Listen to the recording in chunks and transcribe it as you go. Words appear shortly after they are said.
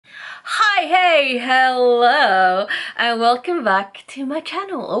Hey, hello, and welcome back to my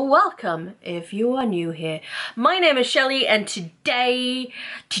channel, or welcome if you are new here. My name is Shelly, and today,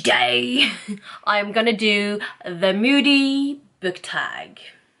 I'm gonna do the Moody Book Tag.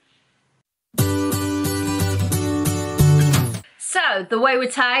 So, the way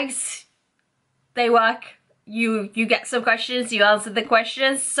with tags, they work. You get some questions, you answer the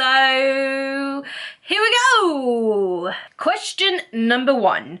questions, so here we go! Question number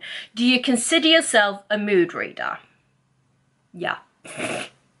 1. Do you consider yourself a mood reader? Yeah.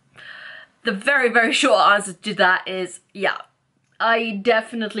 The very short answer to that is yeah. I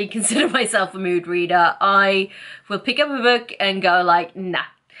definitely consider myself a mood reader. I will pick up a book and go like, nah.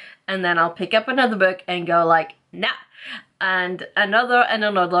 And then I'll pick up another book and go like, nah. And another and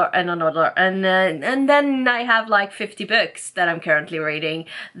another and another, and then I have like 50 books that I'm currently reading.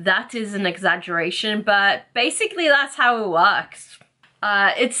 That is an exaggeration, but basically that's how it works.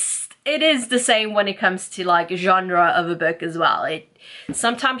 It is the same when it comes to like genre of a book as well.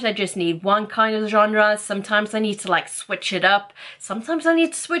 Sometimes I just need one kind of genre, sometimes I need to like switch it up, sometimes I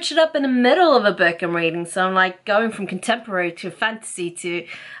need to switch it up in the middle of a book I'm reading, so I'm like going from contemporary to fantasy to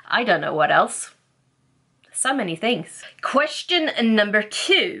I don't know what else. So many things. Question number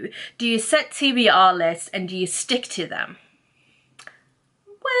 2. Do you set TBR lists and do you stick to them?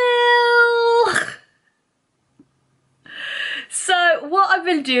 Well... So what I've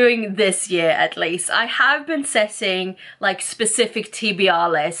been doing this year at least, I have been setting like specific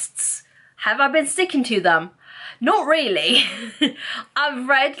TBR lists. Have I been sticking to them? Not really. I've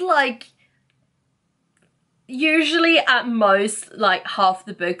read like usually at most like half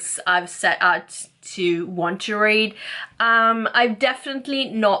the books I've set out to want to read. I've definitely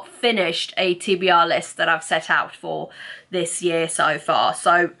not finished a TBR list that I've set out for this year so far.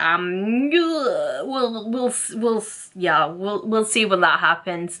 So we'll see when that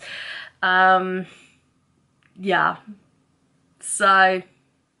happens. Yeah. So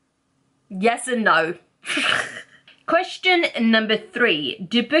yes and no. Question number 3.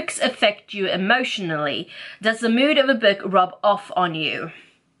 Do books affect you emotionally? Does the mood of a book rub off on you?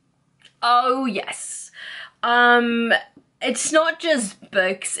 Oh yes. It's not just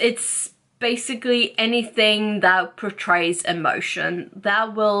books, it's basically anything that portrays emotion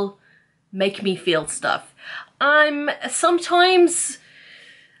that will make me feel stuff. I'm sometimes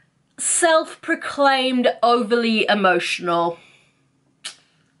self-proclaimed overly emotional.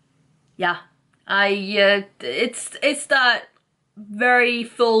 Yeah. It's that very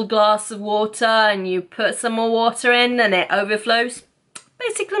full glass of water and you put some more water in and it overflows.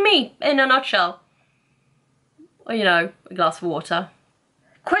 Basically me, in a nutshell. Or, you know, a glass of water.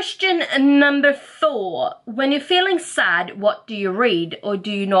 Question number 4. When you're feeling sad, what do you read or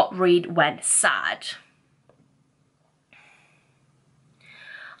do you not read when sad?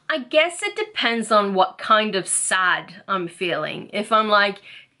 I guess it depends on what kind of sad I'm feeling. If I'm like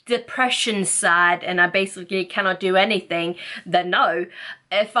depression sad and I basically cannot do anything, then no.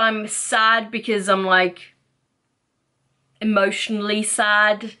 If I'm sad because I'm like emotionally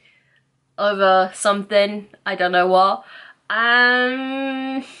sad over something, I don't know what,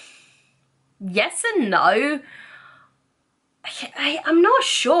 yes and no. I'm not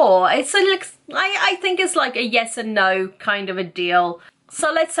sure. It's like I think it's like a yes and no kind of a deal.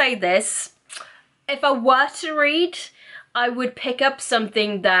 So let's say this. If I were to read, I would pick up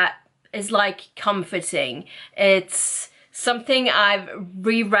something that is like comforting. It's something I've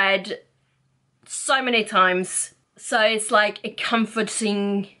reread so many times. So it's like a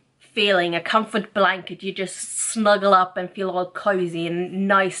comforting feeling, a comfort blanket. You just snuggle up and feel all cozy and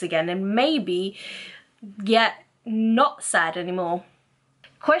nice again and maybe get not sad anymore.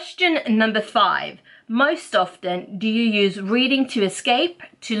 Question number 5. Most often, do you use reading to escape,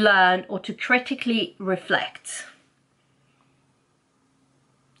 to learn, or to critically reflect?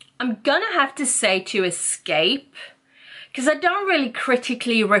 I'm gonna have to say to escape, because I don't really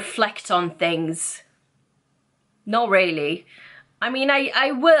critically reflect on things. Not really. I mean,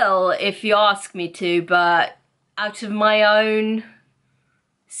 I will if you ask me to, but out of my own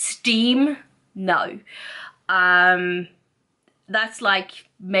steam, no. That's like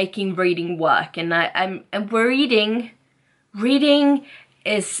making reading work, and I'm reading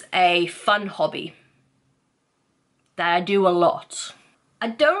is a fun hobby that I do a lot. I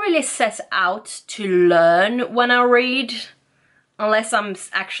don't really set out to learn when I read, unless I'm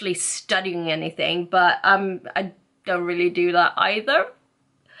actually studying anything, but I don't really do that either.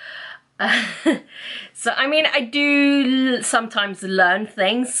 So I mean, I do sometimes learn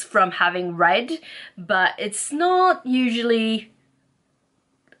things from having read, but it's not usually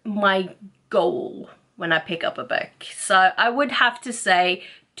my goal when I pick up a book. So I would have to say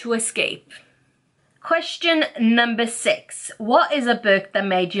to escape. Question number 6. What is a book that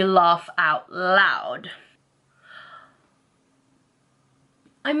made you laugh out loud?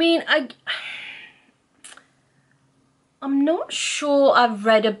 I mean, I'm not sure I've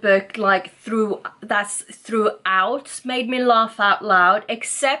read a book like that's throughout made me laugh out loud,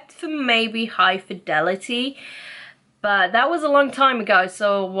 except for maybe High Fidelity, but that was a long time ago,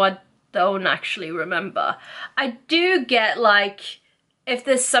 so I don't actually remember. I do get like, if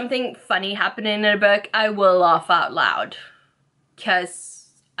there's something funny happening in a book, I will laugh out loud, because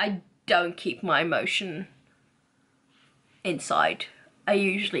I don't keep my emotion inside. I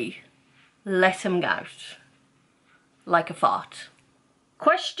usually let them out like a fart.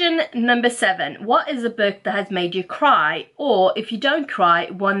 Question number 7. What is a book that has made you cry, or if you don't cry,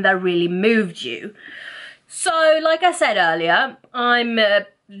 one that really moved you? So, like I said earlier, I'm a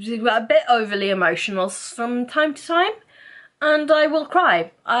bit overly emotional from time to time, and I will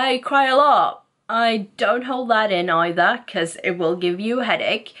cry. I cry a lot. I don't hold that in either, because it will give you a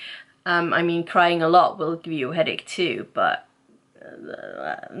headache. I mean, crying a lot will give you a headache too, but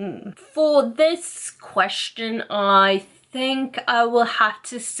for this question, I think I will have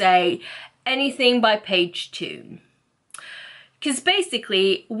to say anything by Page Toon. Because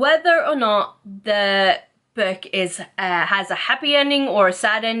basically, whether or not the book has a happy ending or a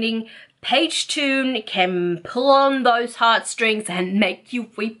sad ending, Page Toon can pull on those heartstrings and make you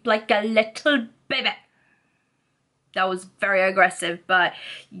weep like a little baby. That was very aggressive, but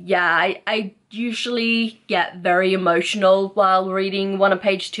yeah, I usually get very emotional while reading one of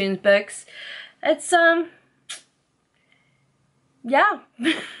Page Toon's books. It's, yeah.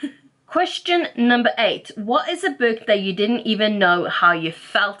 Question number 8. What is a book that you didn't even know how you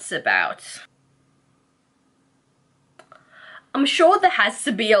felt about? I'm sure there has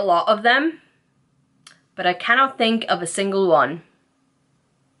to be a lot of them, but I cannot think of a single one.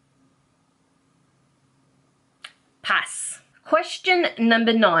 Pass. Question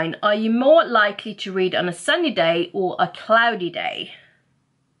number 9. Are you more likely to read on a sunny day or a cloudy day?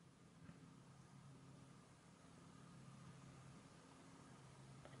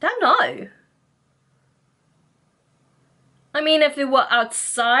 Don't know. I mean, if it were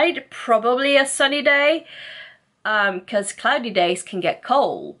outside, probably a sunny day, because cloudy days can get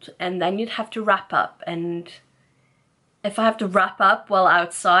cold, and then you'd have to wrap up, and if I have to wrap up while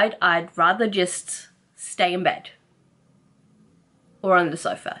outside, I'd rather just stay in bed. Or on the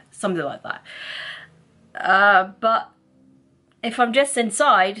sofa, something like that. But if I'm just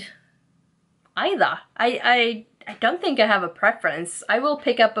inside, either. I don't think I have a preference. I will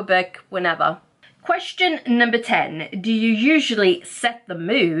pick up a book whenever. Question number 10. Do you usually set the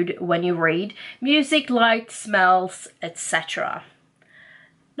mood when you read? Music, light, smells, etc.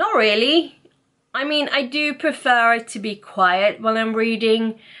 Not really. I mean, I do prefer it to be quiet while I'm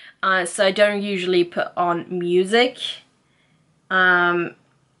reading, so I don't usually put on music. I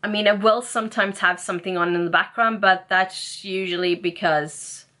mean, I will sometimes have something on in the background, but that's usually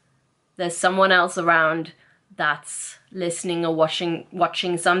because there's someone else around that's listening or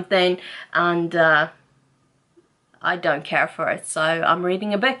watching something, and I don't care for it, so I'm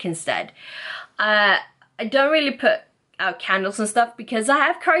reading a book instead. I don't really put out candles and stuff because I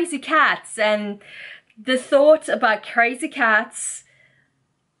have crazy cats, and the thought about crazy cats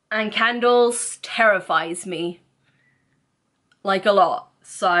and candles terrifies me. Like a lot,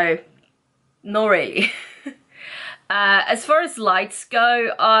 so not really. As far as lights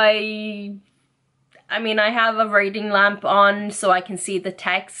go, I mean, I have a reading lamp on so I can see the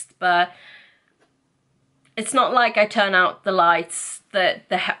text, but it's not like I turn out the lights, the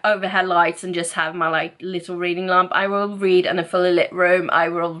overhead lights, and just have my like little reading lamp. I will read in a fully lit room. I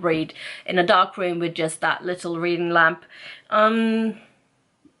will read in a dark room with just that little reading lamp.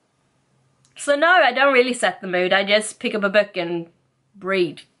 So no, I don't really set the mood. I just pick up a book and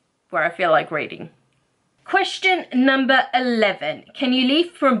read where I feel like reading. Question number 11. Can you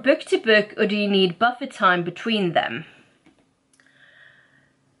leap from book to book, or do you need buffer time between them?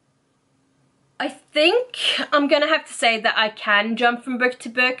 I think I'm gonna have to say that I can jump from book to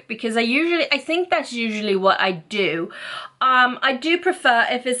book, because I think that's usually what I do. I do prefer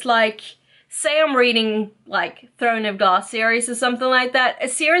if it's like, say I'm reading like Throne of Glass series or something like that. A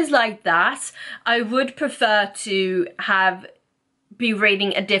series like that, I would prefer to be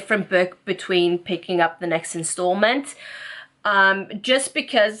reading a different book between picking up the next installment. Just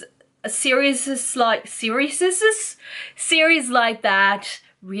because a series like that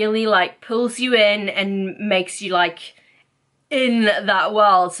really like pulls you in and makes you like in that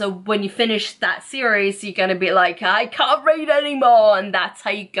world. So when you finish that series, you're gonna be like, I can't read anymore, and that's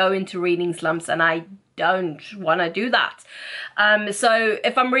how you go into reading slumps, and I don't want to do that. So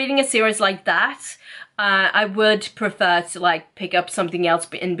if I'm reading a series like that, I would prefer to like pick up something else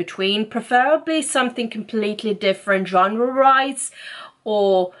in between, preferably something completely different genre-wise,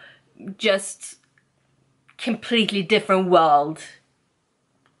 or just completely different world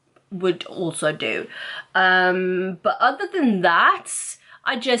would also do. But other than that,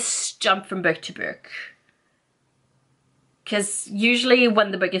 I just jump from book to book. Because usually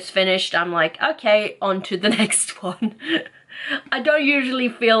when the book is finished, I'm like, okay, on to the next one. I don't usually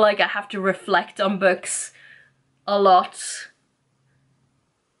feel like I have to reflect on books a lot.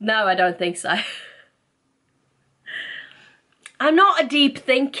 No, I don't think so. I'm not a deep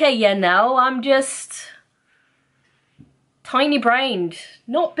thinker, you know, I'm just tiny brained.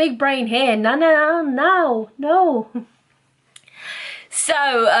 Not big brain here, no. So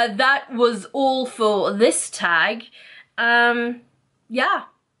that was all for this tag. Yeah.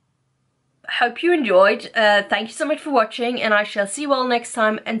 Hope you enjoyed. Thank you so much for watching, and I shall see you all next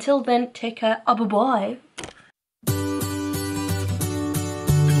time. Until then, take care. Bye-bye.